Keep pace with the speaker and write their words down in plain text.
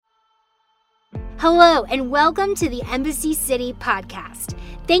Hello, and welcome to the Embassy City podcast.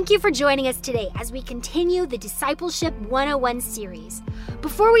 Thank you for joining us today as we continue the Discipleship 101 series.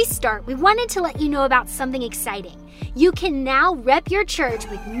 Before we start, we wanted to let you know about something exciting. You can now rep your church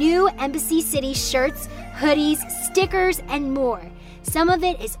with new Embassy City shirts, hoodies, stickers, and more. Some of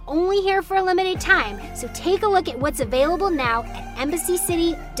it is only here for a limited time, so take a look at what's available now at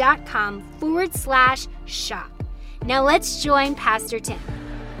embassycity.com/shop. Now let's join Pastor Tim.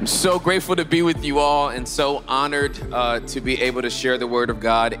 I'm so grateful to be with you all and so honored to be able to share the word of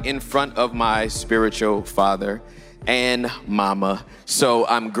God in front of my spiritual father and mama. So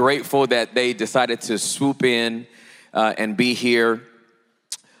I'm grateful that they decided to swoop in and be here.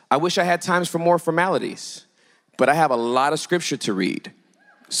 I wish I had times for more formalities, but I have a lot of scripture to read.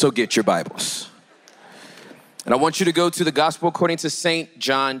 So get your Bibles. And I want you to go to the Gospel according to St.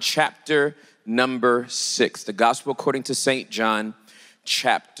 John, chapter number 6. The Gospel according to St. John,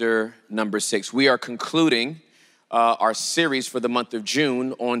 chapter number 6. We are concluding our series for the month of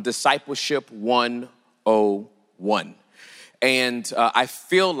June on Discipleship 101. And I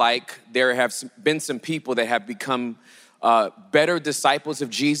feel like there have been some people that have become better disciples of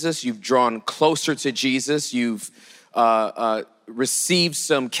Jesus. You've drawn closer to Jesus. You've received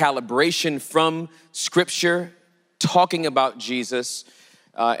some calibration from Scripture talking about Jesus.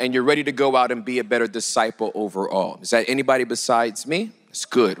 And you're ready to go out and be a better disciple overall. Is that anybody besides me? It's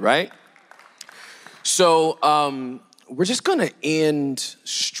good, right? So we're just gonna end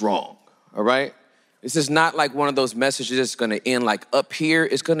strong, all right? This is not like one of those messages that's gonna end like up here.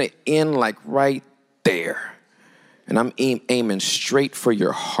 It's gonna end like right there. And I'm aiming straight for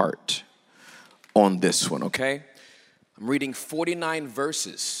your heart on this one, okay? I'm reading 49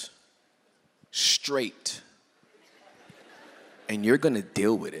 verses straight. And you're gonna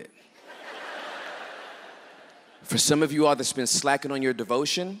deal with it. For some of you all that's been slacking on your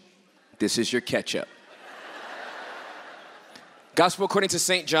devotion, this is your catch-up. Gospel according to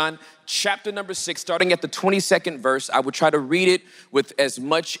St. John, chapter number 6, starting at the 22nd verse. I will try to read it with as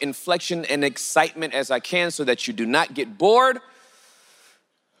much inflection and excitement as I can so that you do not get bored.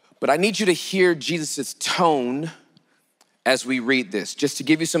 But I need you to hear Jesus' tone as we read this. Just to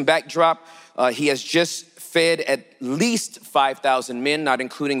give you some backdrop, he has just fed at least 5,000 men, not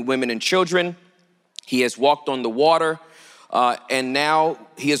including women and children. He has walked on the water, and now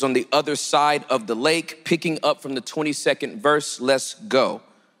he is on the other side of the lake, picking up from the 22nd verse. Let's go.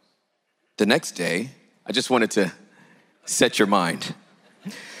 The next day, I just wanted to set your mind.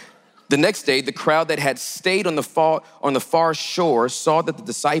 The next day, the crowd that had stayed on the far shore saw that the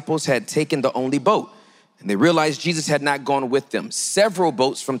disciples had taken the only boat, and they realized Jesus had not gone with them. Several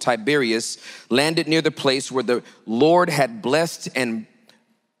boats from Tiberias landed near the place where the Lord had blessed the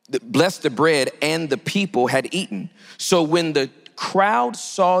bread and the people had eaten. So when the crowd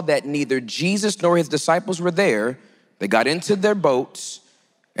saw that neither Jesus nor his disciples were there, they got into their boats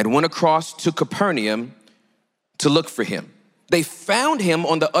and went across to Capernaum to look for him. They found him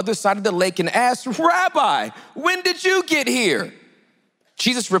on the other side of the lake and asked, "Rabbi, when did you get here?"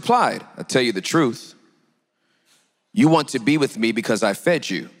 Jesus replied, "I tell you the truth. You want to be with me because I fed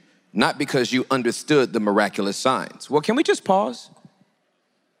you, not because you understood the miraculous signs." Well, can we just pause?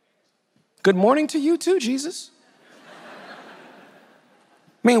 Good morning to you too, Jesus.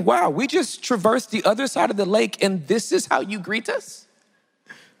 I mean, wow, we just traversed the other side of the lake and this is how you greet us?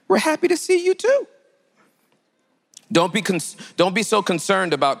 We're happy to see you too. Don't be so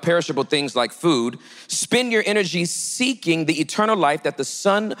concerned about perishable things like food. Spend your energy seeking the eternal life that the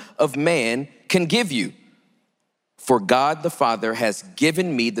Son of Man can give you. For God the Father has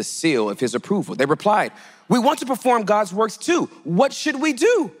given me the seal of his approval. They replied, "We want to perform God's works too. What should we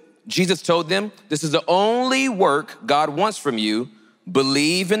do?" Jesus told them, "This is the only work God wants from you.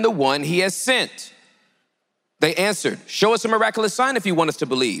 Believe in the one he has sent." They answered, "Show us a miraculous sign if you want us to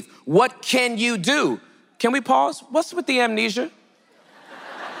believe. What can you do?" Can we pause? What's with the amnesia?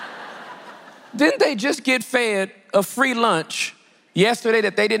 Didn't they just get fed a free lunch yesterday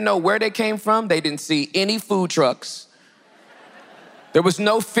that they didn't know where they came from? They didn't see any food trucks. There was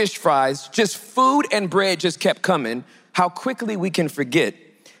no fish fries, just food and bread just kept coming. How quickly we can forget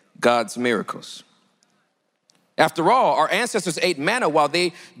God's miracles. After all, our ancestors ate manna while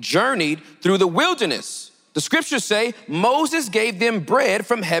they journeyed through the wilderness. The scriptures say Moses gave them bread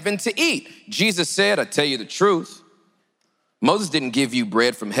from heaven to eat. Jesus said, "I tell you the truth. Moses didn't give you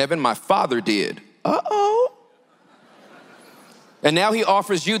bread from heaven, my Father did." Uh-oh. And now he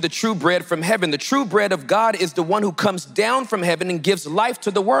offers you the true bread from heaven. The true bread of God is the one who comes down from heaven and gives life to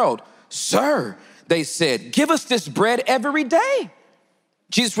the world. "Sir," they said, "give us this bread every day."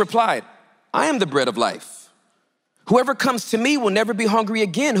 Jesus replied, "I am the bread of life. Whoever comes to me will never be hungry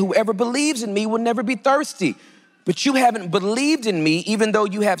again. Whoever believes in me will never be thirsty. But you haven't believed in me, even though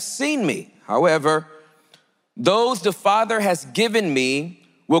you have seen me. However, those the Father has given me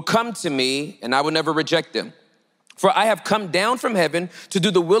will come to me, and I will never reject them. For I have come down from heaven to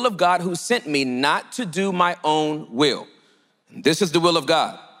do the will of God who sent me, not to do my own will. And this is the will of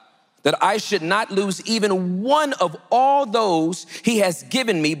God, that I should not lose even one of all those he has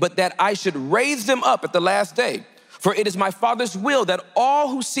given me, but that I should raise them up at the last day. For it is my Father's will that all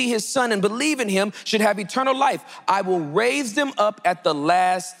who see his Son and believe in him should have eternal life. I will raise them up at the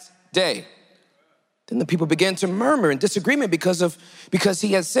last day. Then the people began to murmur in disagreement because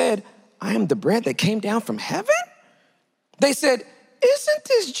he had said, I am the bread that came down from heaven? They said, isn't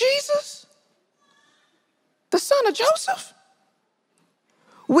this Jesus, the son of Joseph?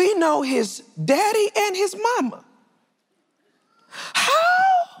 We know his daddy and his mama.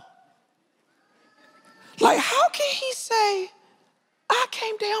 How can he say, I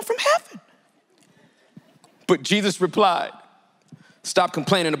came down from heaven? But Jesus replied, stop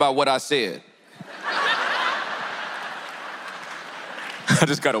complaining about what I said. I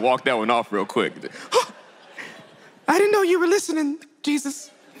just got to walk that one off real quick. I didn't know you were listening,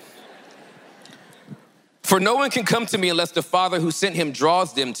 Jesus. For no one can come to me unless the Father who sent him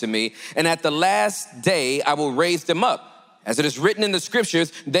draws them to me, and at the last day I will raise them up. As it is written in the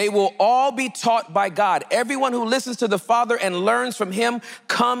scriptures, they will all be taught by God. Everyone who listens to the Father and learns from him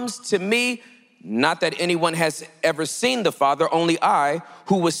comes to me. Not that anyone has ever seen the Father, only I,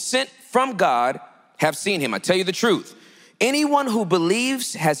 who was sent from God, have seen him. I tell you the truth. Anyone who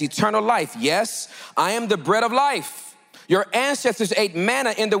believes has eternal life. Yes, I am the bread of life. Your ancestors ate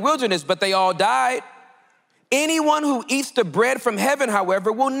manna in the wilderness, but they all died. Anyone who eats the bread from heaven,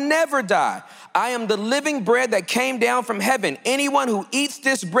 however, will never die. I am the living bread that came down from heaven. Anyone who eats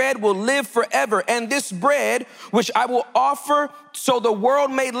this bread will live forever. And this bread, which I will offer so the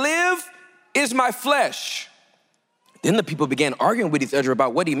world may live, is my flesh. Then the people began arguing with each other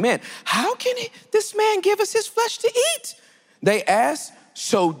about what he meant. How can this man give us his flesh to eat? They asked.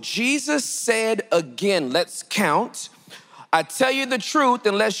 So Jesus said again, let's count. I tell you the truth,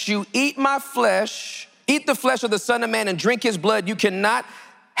 unless you eat my flesh, eat the flesh of the Son of Man and drink his blood, you cannot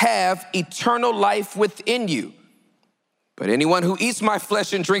have eternal life within you. But anyone who eats my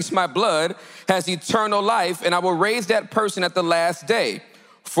flesh and drinks my blood has eternal life, and I will raise that person at the last day.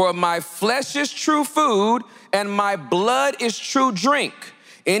 For my flesh is true food, and my blood is true drink.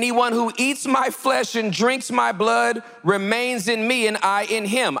 Anyone who eats my flesh and drinks my blood remains in me, and I in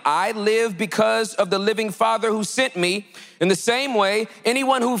him. I live because of the living Father who sent me. In the same way,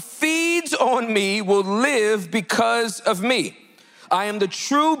 anyone who feeds on me will live because of me. I am the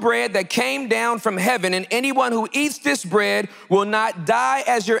true bread that came down from heaven, and anyone who eats this bread will not die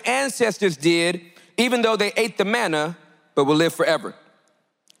as your ancestors did, even though they ate the manna, but will live forever.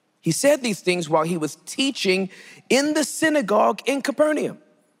 He said these things while he was teaching in the synagogue in Capernaum.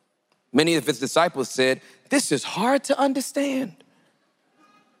 Many of his disciples said, this is hard to understand.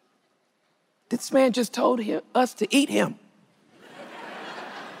 This man just told us to eat him.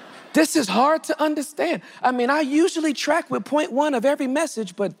 This is hard to understand. I mean, I usually track with point one of every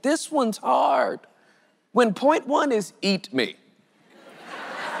message, but this one's hard. When point one is eat me.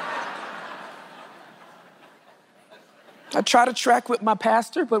 I try to track with my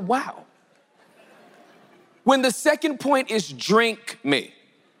pastor, but wow. When the second point is drink me.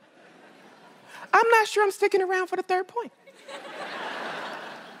 I'm not sure I'm sticking around for the third point.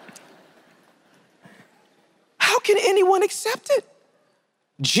 How can anyone accept it?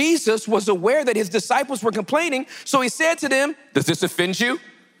 Jesus was aware that his disciples were complaining, so he said to them, does this offend you?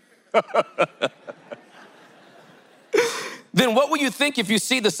 Then what will you think if you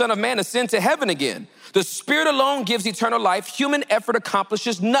see the Son of Man ascend to heaven again? The Spirit alone gives eternal life. Human effort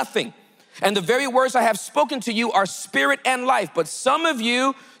accomplishes nothing. And the very words I have spoken to you are spirit and life, but some of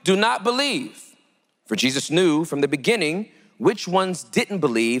you do not believe. For Jesus knew from the beginning which ones didn't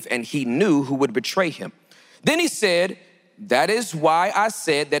believe, and he knew who would betray him. Then he said, that is why I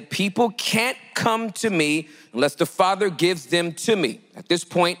said that people can't come to me unless the Father gives them to me. At this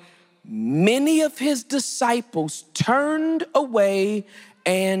point, many of his disciples turned away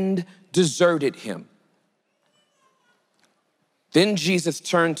and deserted him. Then Jesus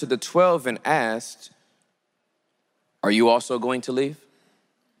turned to the 12 and asked, are you also going to leave?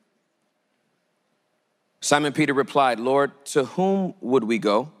 Simon Peter replied, Lord, to whom would we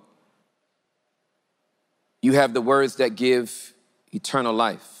go? You have the words that give eternal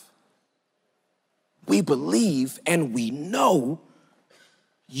life. We believe and we know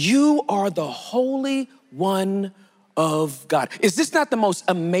you are the Holy One of God. Is this not the most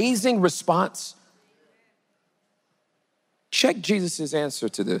amazing response? Check Jesus' answer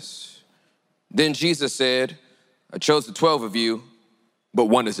to this. Then Jesus said, I chose the 12 of you, but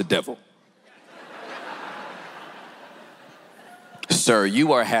one is a devil. Sir,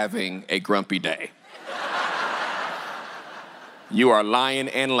 you are having a grumpy day. You are lion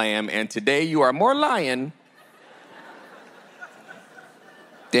and lamb, and today you are more lion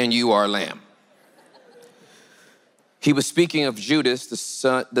than you are lamb. He was speaking of Judas, the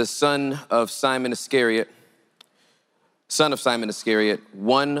son of Simon Iscariot,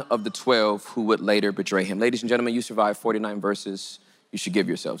 one of the 12 who would later betray him. Ladies and gentlemen, you survived 49 verses. You should give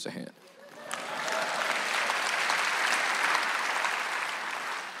yourselves a hand.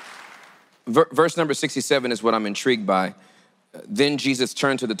 Verse number 67 is what I'm intrigued by. Then Jesus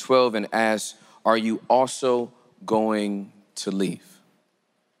turned to the 12 and asked, are you also going to leave?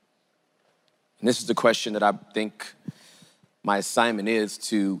 And this is the question that I think my assignment is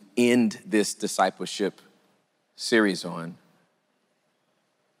to end this discipleship series on.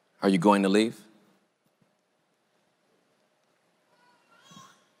 Are you going to leave?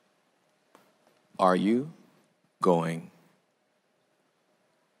 Are you going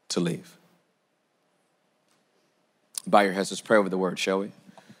to leave? Bow your heads, let's pray over the word, shall we?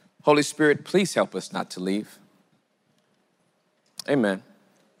 Holy Spirit, please help us not to leave. Amen.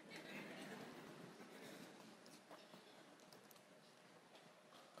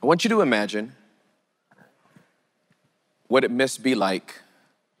 I want you to imagine what it must be like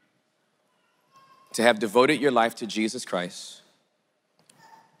to have devoted your life to Jesus Christ,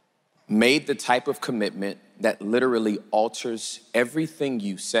 made the type of commitment that literally alters everything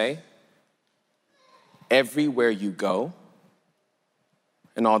you say, everywhere you go,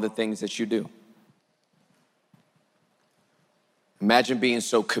 and all the things that you do. Imagine being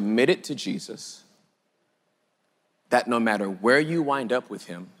so committed to Jesus that no matter where you wind up with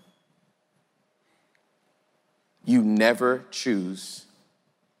him, you never choose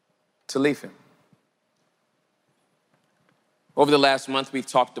to leave him. Over the last month, we've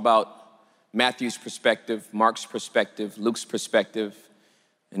talked about Matthew's perspective, Mark's perspective, Luke's perspective,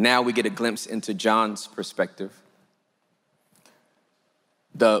 and now we get a glimpse into John's perspective.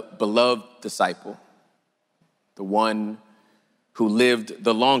 The beloved disciple, the one who lived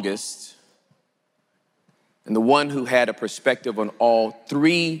the longest, and the one who had a perspective on all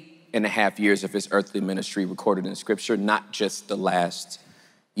 3.5 years of his earthly ministry recorded in Scripture, not just the last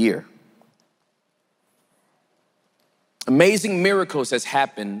year. Amazing miracles has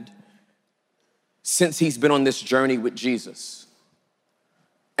happened since he's been on this journey with Jesus.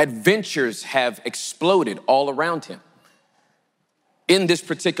 Adventures have exploded all around him. In this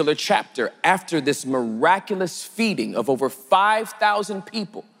particular chapter, after this miraculous feeding of over 5,000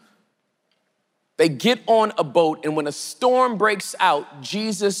 people, they get on a boat, and when a storm breaks out,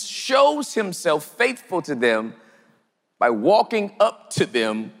 Jesus shows himself faithful to them by walking up to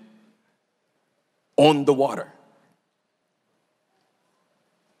them on the water.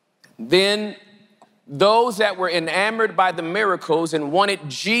 Then those that were enamored by the miracles and wanted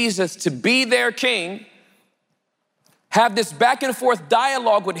Jesus to be their king have this back and forth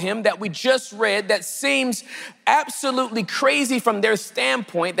dialogue with him that we just read that seems absolutely crazy from their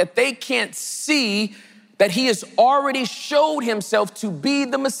standpoint, that they can't see that he has already showed himself to be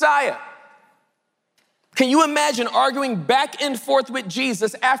the Messiah. Can you imagine arguing back and forth with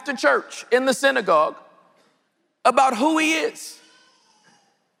Jesus after church in the synagogue about who he is?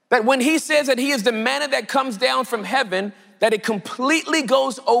 That when he says that he is the manna that comes down from heaven, that it completely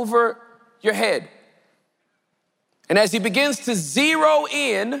goes over your head. And as he begins to zero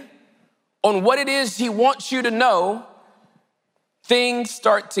in on what it is he wants you to know, things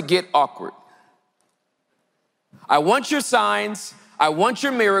start to get awkward. I want your signs. I want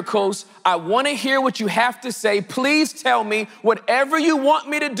your miracles. I want to hear what you have to say. Please tell me whatever you want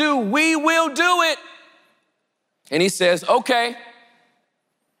me to do, we will do it. And he says, okay.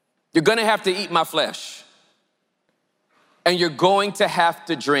 You're going to have to eat my flesh, and you're going to have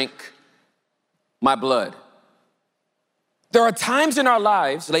to drink my blood. There are times in our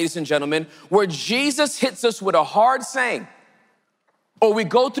lives, ladies and gentlemen, where Jesus hits us with a hard saying, or we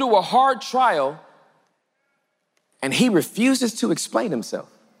go through a hard trial, and he refuses to explain himself.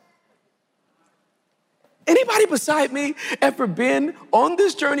 Anybody beside me ever been on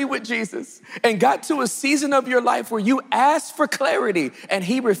this journey with Jesus and got to a season of your life where you asked for clarity and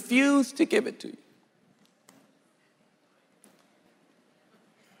he refused to give it to you?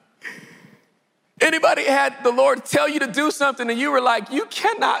 Anybody had the Lord tell you to do something and you were like, you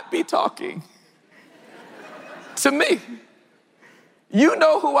cannot be talking to me. You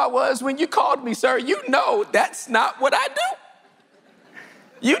know who I was when you called me, sir. You know that's not what I do.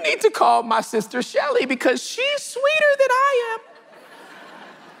 You need to call my sister Shelly because she's sweeter than I am.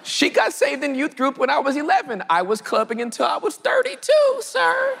 She got saved in youth group when I was 11. I was clubbing until I was 32,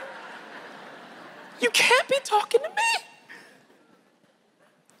 sir. You can't be talking to me.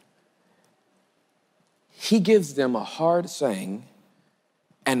 He gives them a hard saying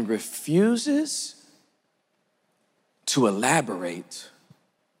and refuses to elaborate.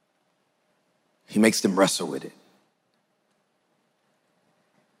 He makes them wrestle with it.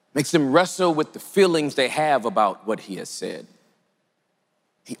 Makes them wrestle with the feelings they have about what he has said.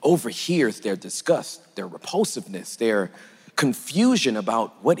 He overhears their disgust, their repulsiveness, their confusion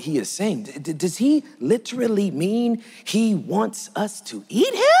about what he is saying. Does he literally mean he wants us to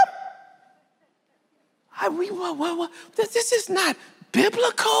eat him? This is not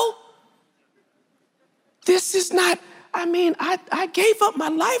biblical. This is not, I gave up my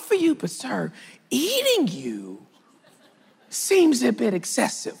life for you, but sir, eating you seems a bit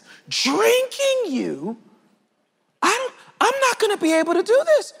excessive. Drinking you, I'm not gonna be able to do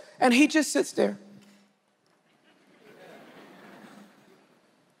this. And he just sits there.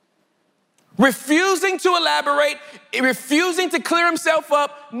 Refusing to elaborate, refusing to clear himself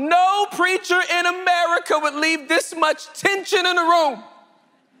up. No preacher in America would leave this much tension in a room.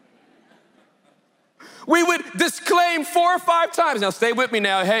 We would disclaim 4 or 5 times. Now stay with me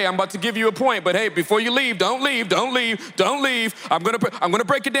now. Hey, I'm about to give you a point, but hey, before you leave, don't leave. I'm gonna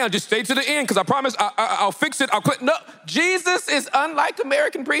break it down. Just stay to the end, because I promise I'll fix it. No, Jesus is unlike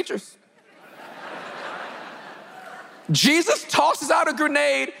American preachers. Jesus tosses out a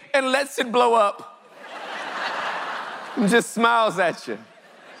grenade and lets it blow up. And just smiles at you.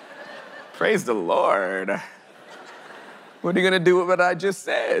 Praise the Lord. What are you gonna do with what I just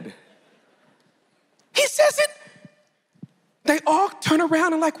said? He says it. They all turn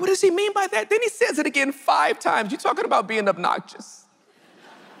around and like, what does he mean by that? Then he says it again 5 times. You're talking about being obnoxious.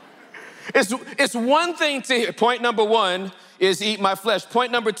 It's one thing to hear. Point number 1 is eat my flesh.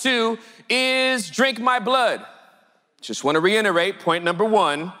 Point number 2 is drink my blood. Just want to reiterate, point number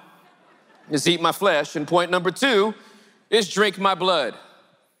 1 is eat my flesh, and point number 2 is drink my blood.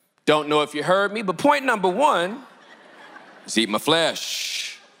 Don't know if you heard me, but point number 1 is eat my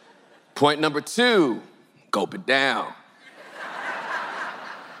flesh. Point number 2, gulp it down.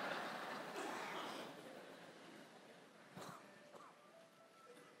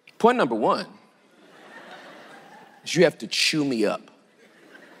 Point number 1 is you have to chew me up,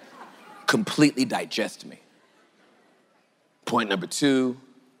 completely digest me. Point number 2,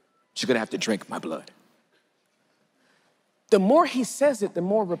 you're gonna have to drink my blood. The more he says it, the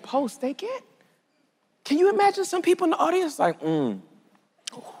more repulsed they get. Can you imagine some people in the audience like,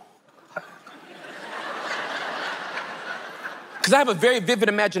 Because I have a very vivid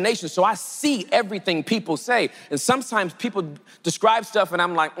imagination, so I see everything people say. And sometimes people describe stuff and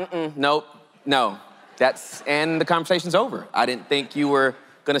I'm like, no, and the conversation's over. I didn't think you were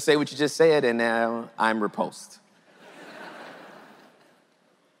gonna say what you just said, and now I'm repulsed.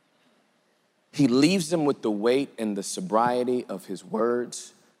 He leaves them with the weight and the sobriety of his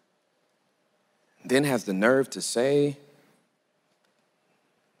words, then has the nerve to say,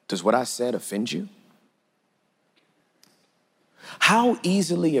 does what I said offend you? How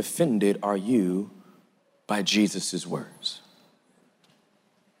easily offended are you by Jesus' words?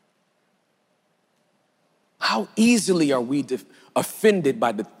 How easily are we offended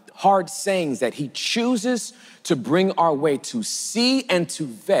by the hard sayings that he chooses to bring our way to see and to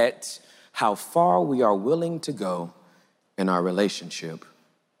vet how far we are willing to go in our relationship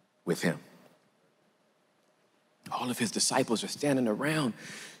with him? All of his disciples are standing around.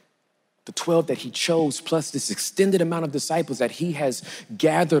 The 12 that he chose, plus this extended amount of disciples that he has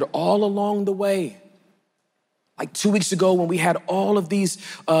gathered all along the way. Like 2 weeks ago when we had all of these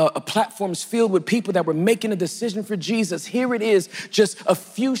platforms filled with people that were making a decision for Jesus, here it is, just a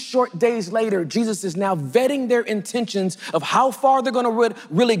few short days later, Jesus is now vetting their intentions of how far they're gonna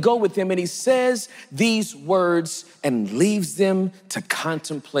really go with him. And he says these words and leaves them to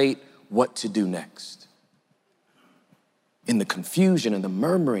contemplate what to do next. In the confusion and the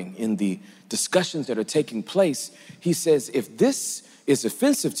murmuring, in the discussions that are taking place, he says, if this is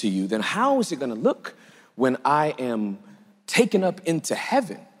offensive to you, then how is it gonna look when I am taken up into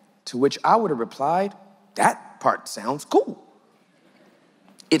heaven? To which I would have replied, that part sounds cool.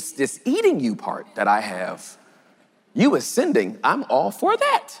 It's this eating you part that I have. You ascending, I'm all for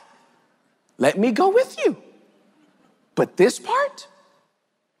that. Let me go with you. But this part?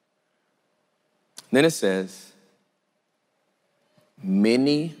 Then it says,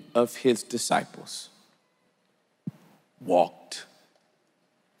 many of his disciples walked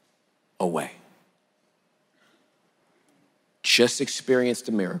away. just experienced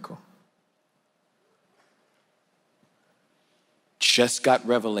a miracle, just got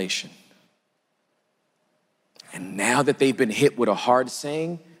revelation. And now that they've been hit with a hard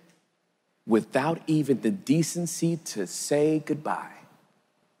saying, without even the decency to say goodbye,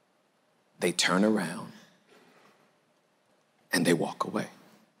 they turn around and they walk away.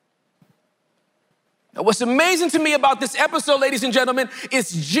 Now, what's amazing to me about this episode, ladies and gentlemen,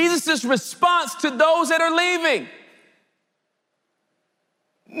 is Jesus' response to those that are leaving.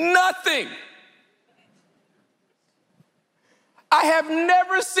 Nothing. I have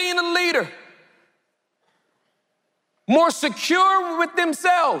never seen a leader more secure with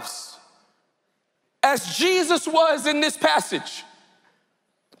themselves as Jesus was in this passage.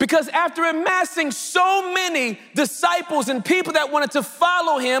 Because after amassing so many disciples and people that wanted to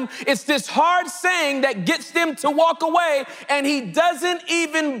follow him, it's this hard saying that gets them to walk away, and he doesn't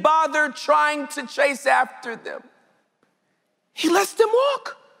even bother trying to chase after them. He lets them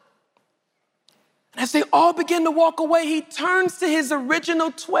walk. And as they all begin to walk away, he turns to his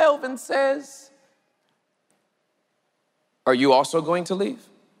original 12 and says, "Are you also going to leave?"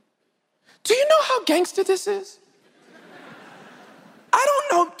 Do you know how gangster this is? I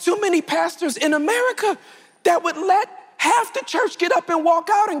don't know too many pastors in America that would let half the church get up and walk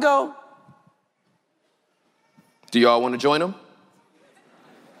out and go, "Do y'all want to join him?"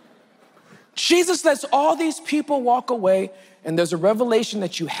 Jesus lets all these people walk away, and there's a revelation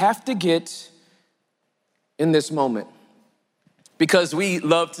that you have to get in this moment. Because we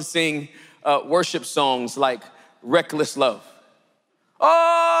love to sing worship songs like Reckless Love.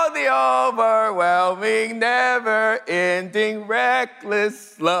 Oh, the overwhelming, never-ending,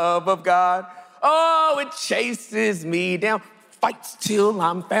 reckless love of God. Oh, it chases me down, fights till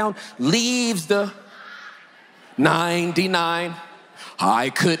I'm found, leaves the 99. I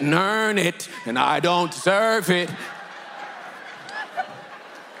couldn't earn it, and I don't deserve it.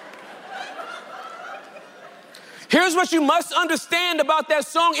 Here's what you must understand about that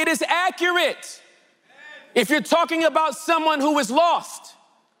song. It is accurate if you're talking about someone who is lost.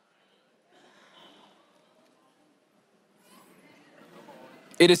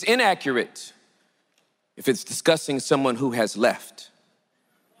 It is inaccurate if it's discussing someone who has left.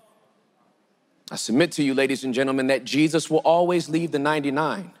 I submit to you, ladies and gentlemen, that Jesus will always leave the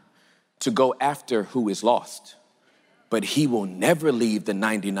 99 to go after who is lost, but he will never leave the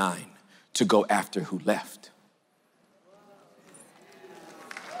 99 to go after who left.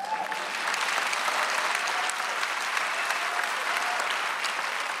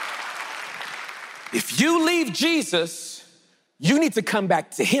 If you leave Jesus, you need to come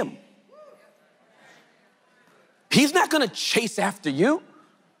back to him. He's not gonna chase after you.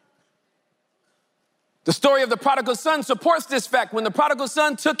 The story of the prodigal son supports this fact. When the prodigal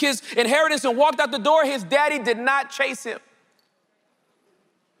son took his inheritance and walked out the door, his daddy did not chase him.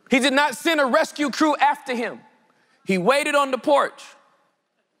 He did not send a rescue crew after him. He waited on the porch.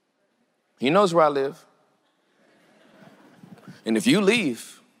 He knows where I live. And if you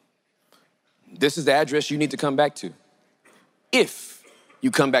leave, this is the address you need to come back to, if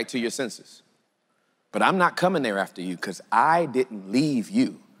you come back to your senses. But I'm not coming there after you because I didn't leave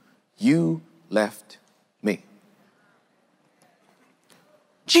you. You left me.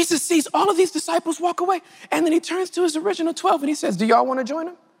 Jesus sees all of these disciples walk away, and then he turns to his original 12 and he says, "Do y'all want to join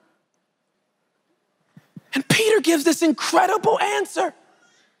him?" And Peter gives this incredible answer.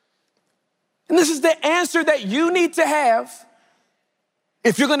 And this is the answer that you need to have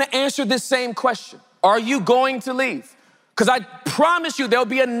if you're gonna answer this same question. Are you going to leave? Because I promise you there'll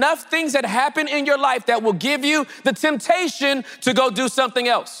be enough things that happen in your life that will give you the temptation to go do something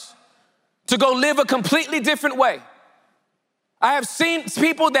else, to go live a completely different way. I have seen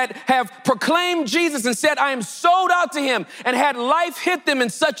people that have proclaimed Jesus and said, "I am sold out to him," and had life hit them in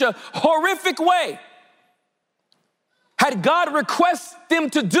such a horrific way. Had God request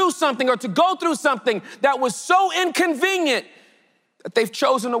them to do something or to go through something that was so inconvenient that they've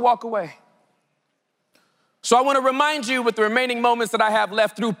chosen to walk away. So I want to remind you with the remaining moments that I have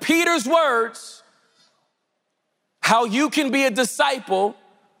left through Peter's words, how you can be a disciple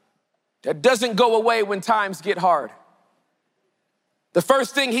that doesn't go away when times get hard. The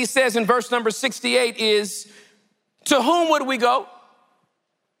first thing he says in verse number 68 is, "To whom would we go?"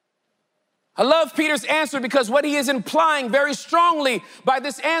 I love Peter's answer because what he is implying very strongly by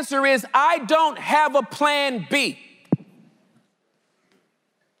this answer is, I don't have a plan B.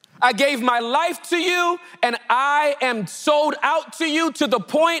 I gave my life to you, and I am sold out to you to the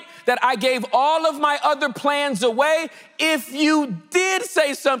point that I gave all of my other plans away. If you did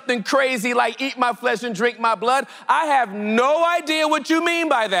say something crazy like eat my flesh and drink my blood, I have no idea what you mean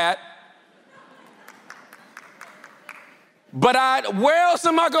by that. But where else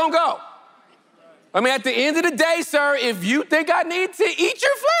am I gonna go? I mean, at the end of the day, sir, if you think I need to eat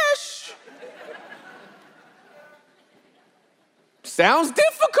your flesh, sounds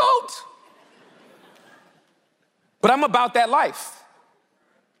difficult. But I'm about that life.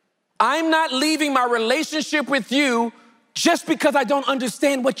 I'm not leaving my relationship with you just because I don't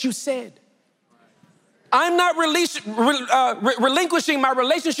understand what you said. I'm not relinquishing my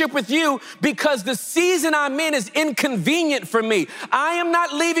relationship with you because the season I'm in is inconvenient for me. I am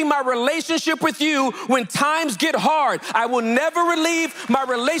not leaving my relationship with you when times get hard. I will never leave my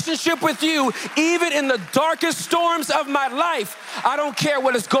relationship with you, even in the darkest storms of my life. I don't care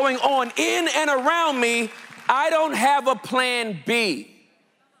what is going on in and around me. I don't have a plan B.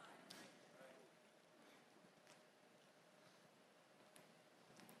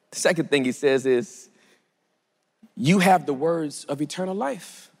 The second thing he says is, you have the words of eternal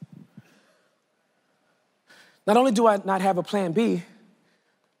life. Not only do I not have a plan B,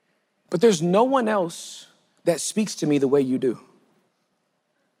 but there's no one else that speaks to me the way you do.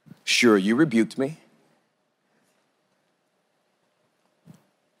 Sure, you rebuked me,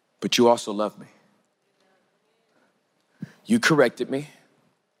 but you also love me. You corrected me,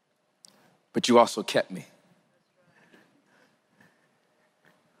 but you also kept me.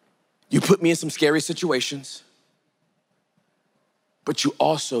 You put me in some scary situations, but you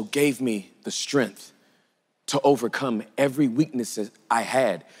also gave me the strength to overcome every weakness that I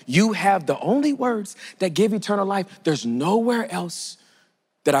had. You have the only words that give eternal life. There's nowhere else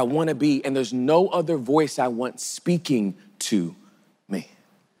that I want to be, and there's no other voice I want speaking to me.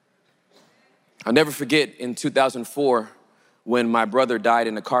 I'll never forget in 2004 when my brother died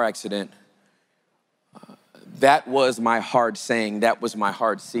in a car accident. That was my hard saying. That was my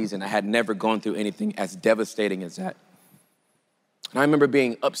hard season. I had never gone through anything as devastating as that. And I remember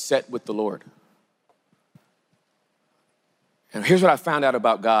being upset with the Lord. And here's what I found out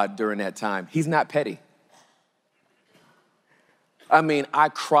about God during that time. He's not petty. I mean, I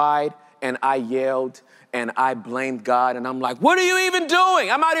cried and I yelled and I blamed God, and I'm like, what are you even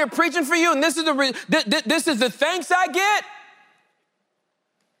doing? I'm out here preaching for you, and this is the thanks I get?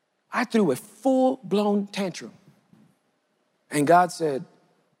 I threw a full-blown tantrum. And God said,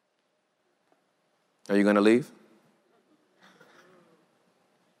 are you gonna leave?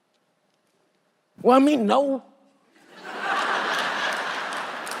 Well, I mean, no.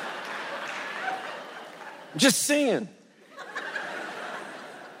 Just saying.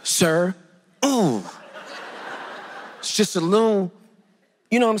 Sir, ooh. It's just a little,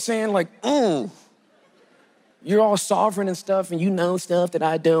 you know what I'm saying? Like, ooh. You're all sovereign and stuff, and you know stuff that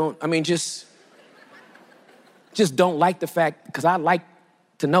I don't. I mean, just don't like the fact, because I like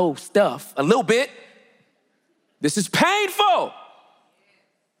to know stuff a little bit. This is painful.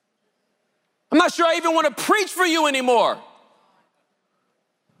 I'm not sure I even want to preach for you anymore.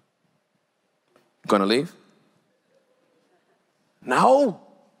 Gonna leave? No.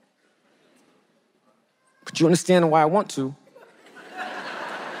 But you understand why I want to.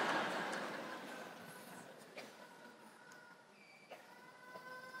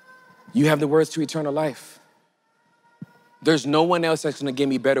 You have the words to eternal life. There's no one else that's gonna give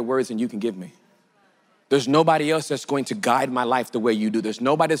me better words than you can give me. There's nobody else that's going to guide my life the way you do. There's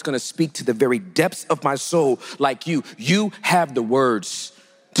nobody that's gonna speak to the very depths of my soul like you. You have the words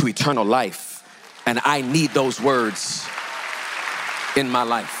to eternal life, and I need those words in my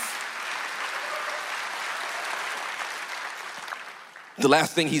life. The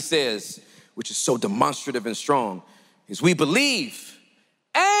last thing he says, which is so demonstrative and strong, is we believe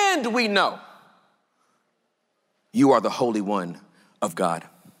and we know you are the Holy One of God.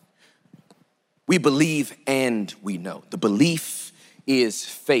 We believe and we know. The belief is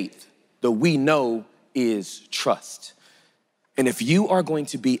faith. The we know is trust. And if you are going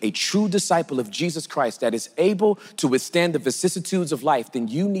to be a true disciple of Jesus Christ that is able to withstand the vicissitudes of life, then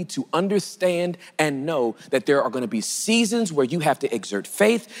you need to understand and know that there are going to be seasons where you have to exert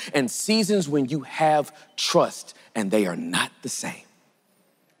faith and seasons when you have trust, and they are not the same.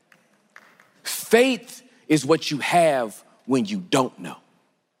 Faith is what you have when you don't know.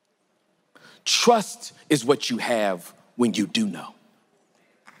 Trust is what you have when you do know.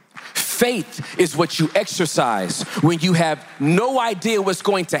 Faith is what you exercise when you have no idea what's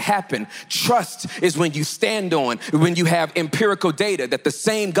going to happen. Trust is when you stand on, when you have empirical data that the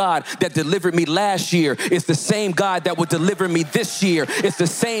same God that delivered me last year is the same God that will deliver me this year. It's the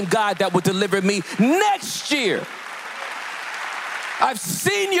same God that will deliver me next year. I've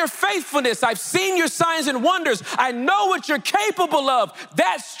seen your faithfulness. I've seen your signs and wonders. I know what you're capable of.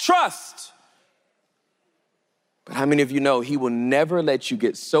 That's trust. But how many of you know he will never let you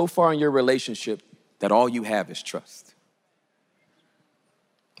get so far in your relationship that all you have is trust?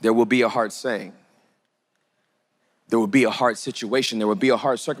 there will be a hard saying. There will be a hard situation. There will be a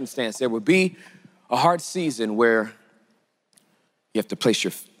hard circumstance. There will be a hard season where you have to place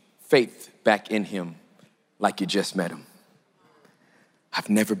your faith back in him like you just met him. I've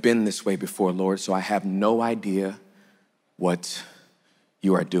never been this way before, Lord, so I have no idea what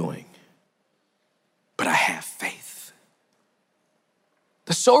you are doing. But I have faith.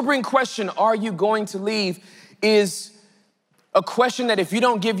 The sobering question, are you going to leave, is a question that if you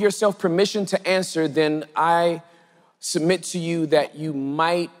don't give yourself permission to answer, then I submit to you that you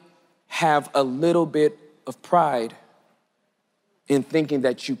might have a little bit of pride in thinking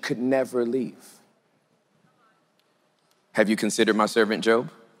that you could never leave. Have you considered my servant Job?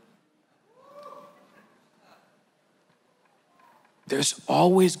 There's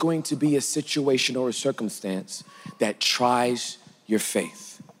always going to be a situation or a circumstance that tries your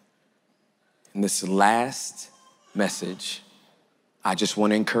faith. In this last message, I just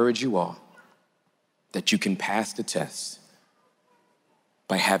want to encourage you all that you can pass the test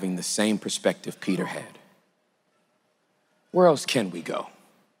by having the same perspective Peter had. Where else can we go?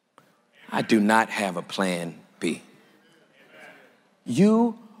 I do not have a plan B.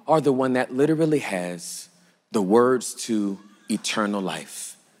 You are the one that literally has the words to eternal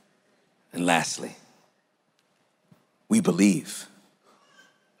life. And lastly, we believe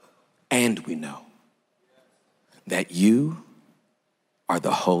and we know that you are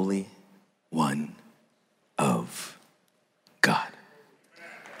the Holy One of God.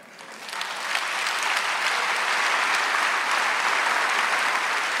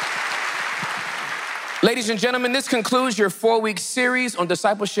 Ladies and gentlemen, this concludes your 4-week series on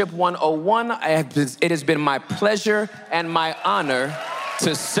Discipleship 101. It has been my pleasure and my honor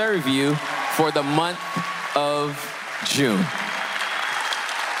to serve you for the month of June.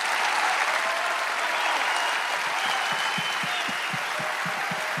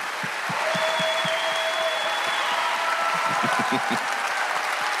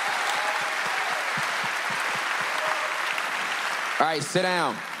 All right, sit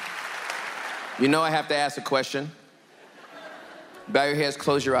down. You know I have to ask a question. Bow your heads,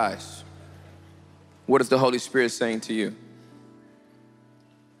 close your eyes. What is the Holy Spirit saying to you?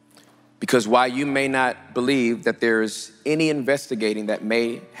 Because while you may not believe that there's any investigating that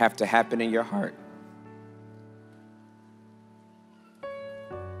may have to happen in your heart,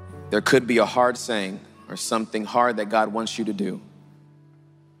 there could be a hard saying or something hard that God wants you to do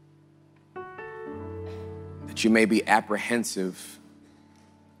that you may be apprehensive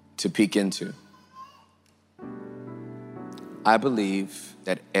to peek into. I believe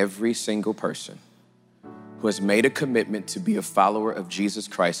that every single person who has made a commitment to be a follower of Jesus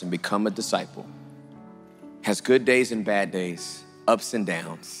Christ and become a disciple has good days and bad days, ups and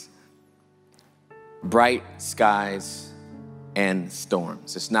downs, bright skies and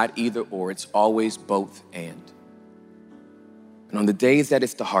storms. It's not either or, it's always both and. And on the days that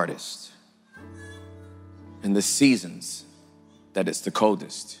it's the hardest, and the seasons that it's the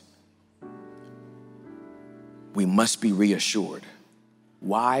coldest, we must be reassured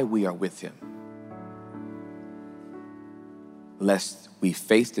why we are with him, lest we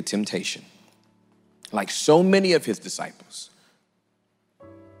face the temptation, like so many of his disciples,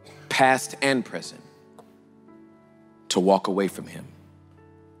 past and present, to walk away from him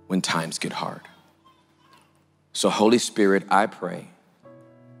when times get hard. So Holy Spirit, I pray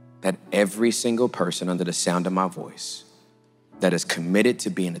that every single person under the sound of my voice that is committed to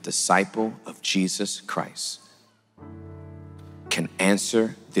being a disciple of Jesus Christ can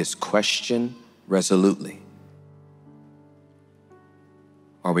answer this question resolutely.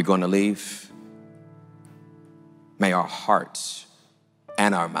 Are we going to leave? May our hearts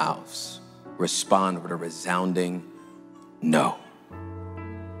and our mouths respond with a resounding no.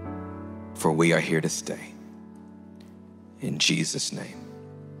 For we are here to stay. In Jesus' name,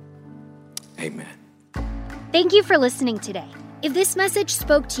 amen. Thank you for listening today. If this message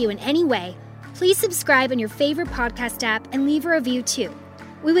spoke to you in any way, please subscribe on your favorite podcast app and leave a review too.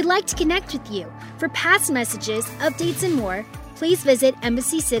 We would like to connect with you. For past messages, updates, and more, please visit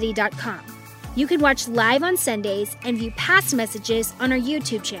embassycity.com. You can watch live on Sundays and view past messages on our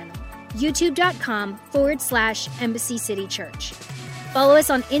YouTube channel, youtube.com/Embassy City Church. Follow us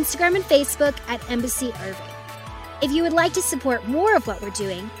on Instagram and Facebook at Embassy Irving. If you would like to support more of what we're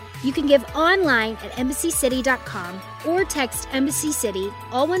doing, you can give online at embassycity.com or text Embassy City,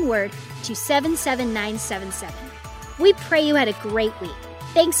 all one word, to 77977. We pray you had a great week.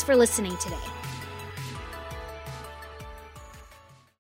 Thanks for listening today.